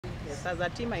Yes, as a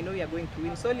team, I know we are going to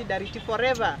win. Solidarity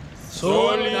forever.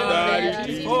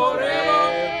 Solidarity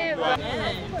forever.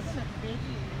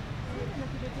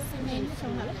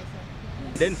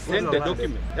 Then send the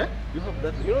document. Eh? You have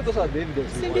that. You know those are the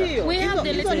evidence. We have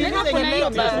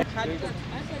the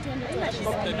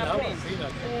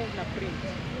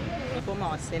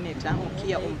former senator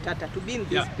Mkia Umtata to be in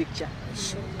this picture.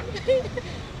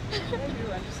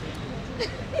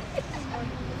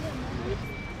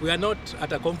 We are not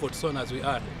at a comfort zone as we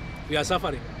are. We are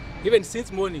suffering. Even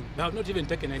since morning, we have not even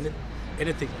taken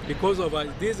anything because of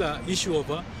this issue of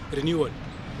renewal.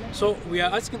 So we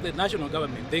are asking the national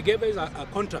government. They gave us a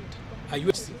contract, a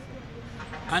UHC,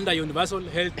 under Universal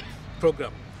Health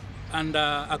Program. And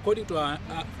according to our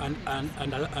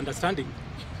understanding,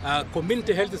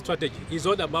 community health strategy is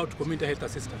all about community health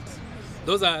assistance.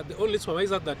 Those are the only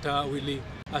supervisors that will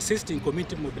assist in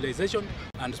community mobilization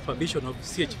and supervision of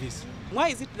CHVs. Why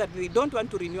is it that we don't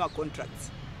want to renew our contracts?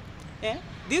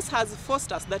 This has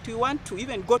forced us that we want to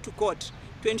even go to court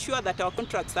to ensure that our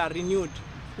contracts are renewed.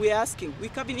 We are asking, we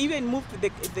can even move to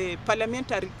the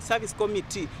Parliamentary Service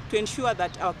Committee to ensure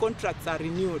that our contracts are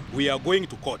renewed. We are going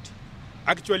to court.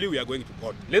 Actually, we are going to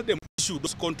court. Let them issue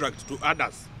those contracts to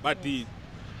others, but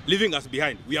leaving us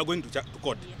behind, we are going to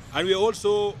court. And we are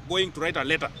also going to write a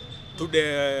letter to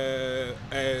the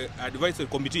Advisory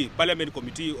Committee, Parliament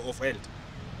Committee of Health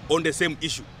on the same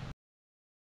issue.